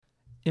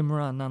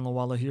Imran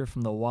Nanlawala here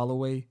from the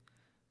Wallaway.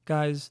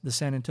 Guys, the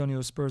San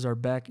Antonio Spurs are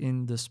back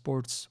in the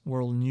sports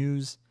world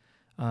news.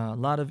 A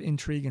lot of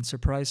intrigue and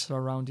surprise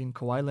surrounding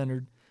Kawhi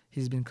Leonard.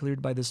 He's been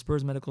cleared by the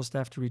Spurs medical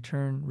staff to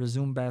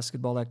resume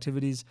basketball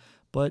activities,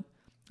 but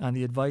on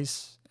the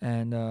advice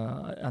and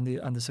on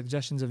the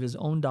suggestions of his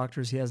own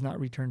doctors, he has not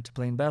returned to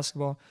playing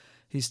basketball.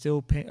 He's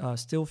still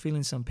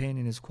feeling some pain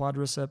in his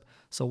quadricep.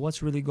 So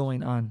what's really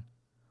going on?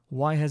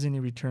 Why hasn't he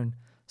returned?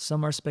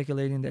 Some are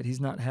speculating that he's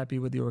not happy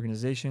with the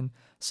organization.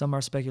 Some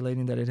are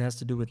speculating that it has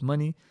to do with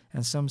money.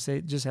 And some say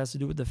it just has to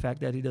do with the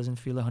fact that he doesn't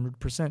feel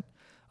 100%.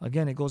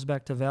 Again, it goes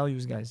back to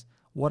values, guys.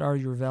 What are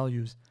your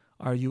values?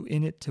 Are you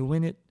in it to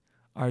win it?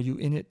 Are you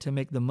in it to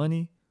make the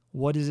money?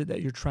 What is it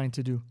that you're trying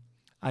to do?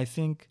 I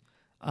think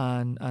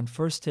on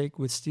First Take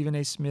with Stephen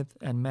A. Smith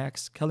and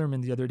Max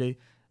Kellerman the other day,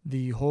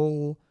 the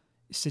whole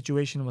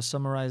situation was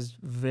summarized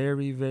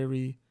very,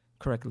 very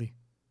correctly.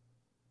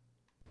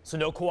 So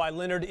no Kawhi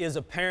Leonard is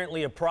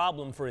apparently a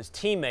problem for his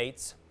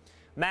teammates.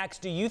 Max,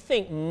 do you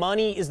think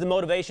money is the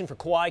motivation for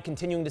Kawhi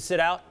continuing to sit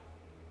out?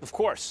 Of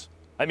course.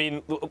 I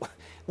mean,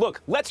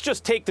 look, let's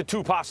just take the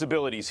two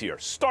possibilities here.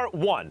 Start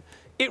one.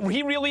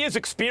 He really is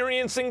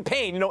experiencing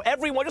pain. You know,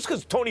 everyone, just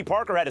because Tony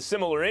Parker had a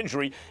similar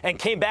injury and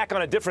came back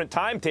on a different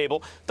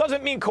timetable,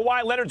 doesn't mean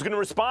Kawhi Leonard's going to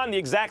respond the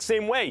exact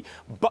same way.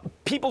 But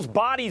people's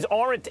bodies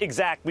aren't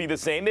exactly the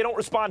same. They don't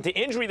respond to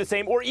injury the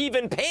same or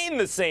even pain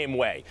the same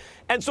way.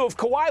 And so if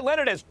Kawhi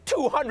Leonard has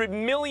 $200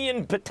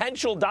 million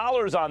potential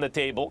dollars on the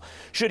table,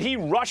 should he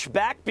rush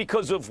back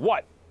because of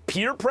what?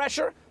 Peer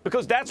pressure?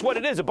 Because that's what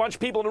it is. A bunch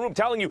of people in the room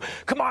telling you,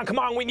 come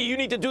on, you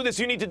need to do this,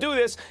 you need to do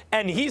this.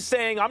 And he's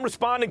saying, I'm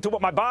responding to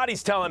what my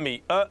body's telling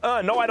me.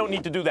 No, I don't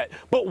need to do that.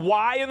 But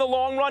why in the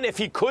long run? If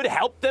he could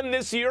help them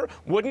this year,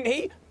 wouldn't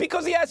he?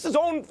 Because he has his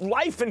own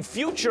life and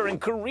future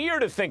and career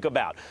to think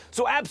about.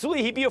 So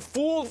absolutely, he'd be a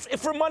fool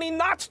for money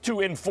not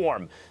to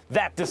inform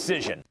that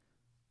decision.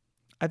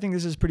 I think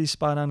this is pretty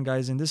spot on,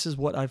 guys. And this is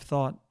what I've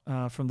thought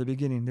from the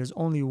beginning. There's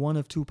only one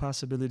of two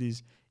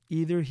possibilities.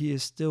 Either he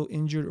is still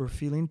injured or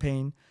feeling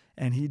pain,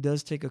 and he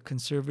does take a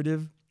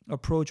conservative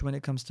approach when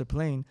it comes to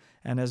playing.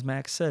 And as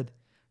Max said,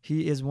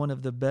 he is one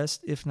of the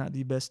best, if not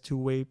the best,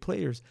 two-way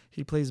players.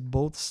 He plays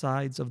both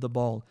sides of the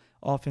ball,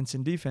 offense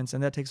and defense,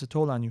 and that takes a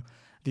toll on you.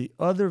 The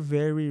other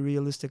very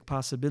realistic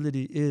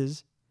possibility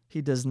is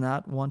he does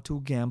not want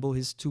to gamble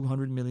his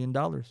 $200 million.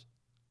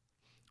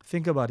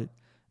 Think about it.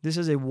 This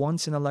is a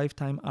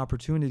once-in-a-lifetime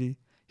opportunity.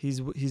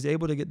 He's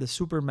able to get the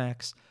super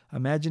max.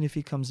 Imagine if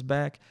he comes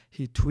back,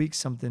 he tweaks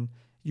something.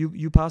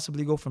 You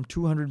possibly go from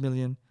 $200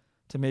 million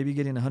to maybe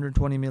getting a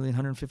 $120 million,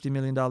 $150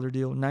 million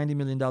deal, $90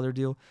 million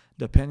deal.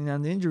 Depending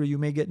on the injury, you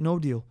may get no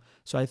deal.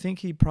 So I think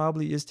he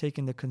probably is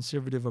taking the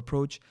conservative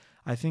approach.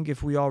 I think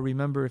if we all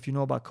remember, if you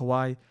know about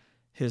Kawhi,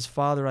 his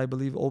father, I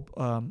believe,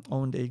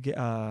 owned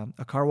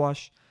a car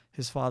wash.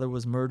 His father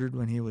was murdered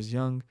when he was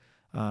young.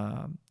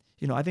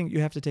 I think you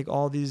have to take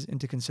all these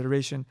into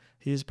consideration.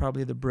 He is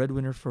probably the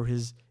breadwinner for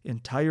his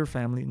entire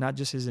family, not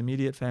just his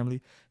immediate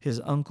family. His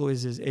uncle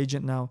is his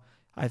agent now.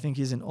 I think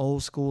he's an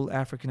old school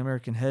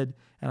African-American head,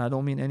 and I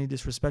don't mean any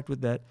disrespect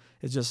with that.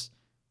 It's just,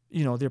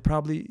 they're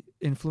probably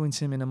influence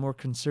him in a more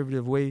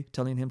conservative way,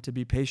 telling him to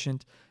be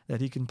patient,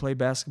 that he can play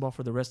basketball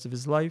for the rest of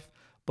his life,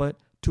 but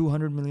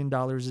 $200 million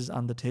is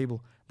on the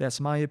table. That's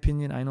my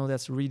opinion. I know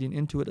that's reading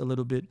into it a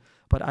little bit,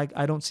 but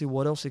I don't see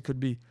what else it could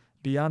be.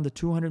 Beyond the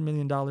 $200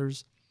 million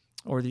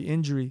or the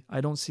injury,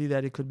 I don't see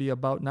that it could be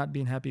about not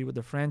being happy with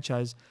the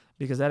franchise,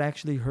 because that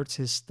actually hurts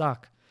his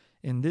stock.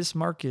 In this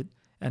market,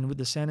 and with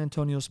the San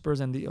Antonio Spurs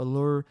and the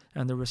allure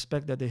and the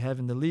respect that they have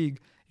in the league,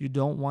 you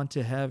don't want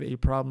to have a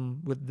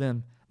problem with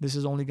them. This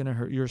is only going to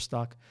hurt your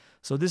stock.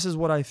 So this is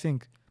what I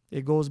think.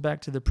 It goes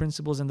back to the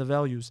principles and the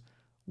values.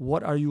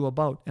 What are you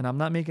about? And I'm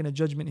not making a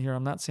judgment here.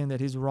 I'm not saying that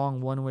he's wrong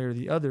one way or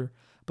the other,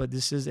 but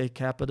this is a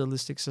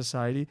capitalistic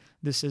society.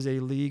 This is a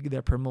league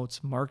that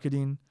promotes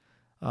marketing,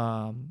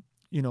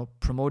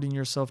 promoting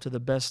yourself to the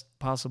best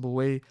possible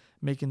way,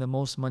 making the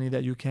most money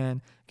that you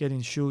can,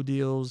 getting shoe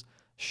deals,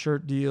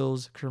 shirt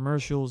deals,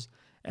 commercials.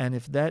 And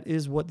if that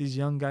is what these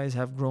young guys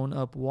have grown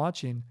up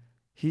watching,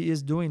 he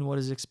is doing what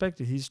is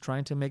expected. He's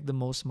trying to make the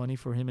most money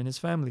for him and his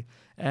family,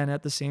 and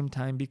at the same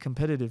time be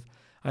competitive.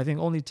 I think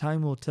only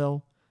time will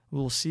tell.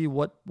 We'll see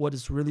what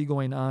is really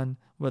going on,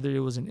 whether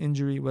it was an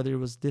injury, whether it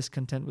was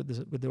discontent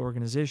with the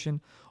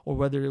organization, or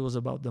whether it was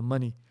about the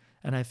money.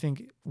 And I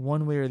think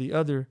one way or the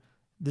other,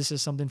 this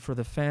is something for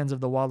the fans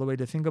of the Wallaway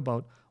to think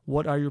about.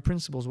 What are your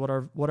principles? What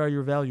are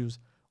your values?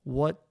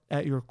 What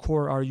at your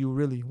core are you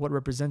really? What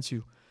represents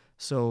you?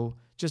 So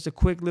just a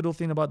quick little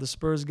thing about the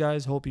Spurs,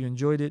 guys. Hope you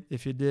enjoyed it.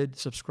 If you did,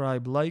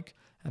 subscribe, like,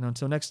 and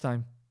until next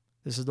time,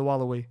 this is the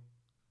Wallaway.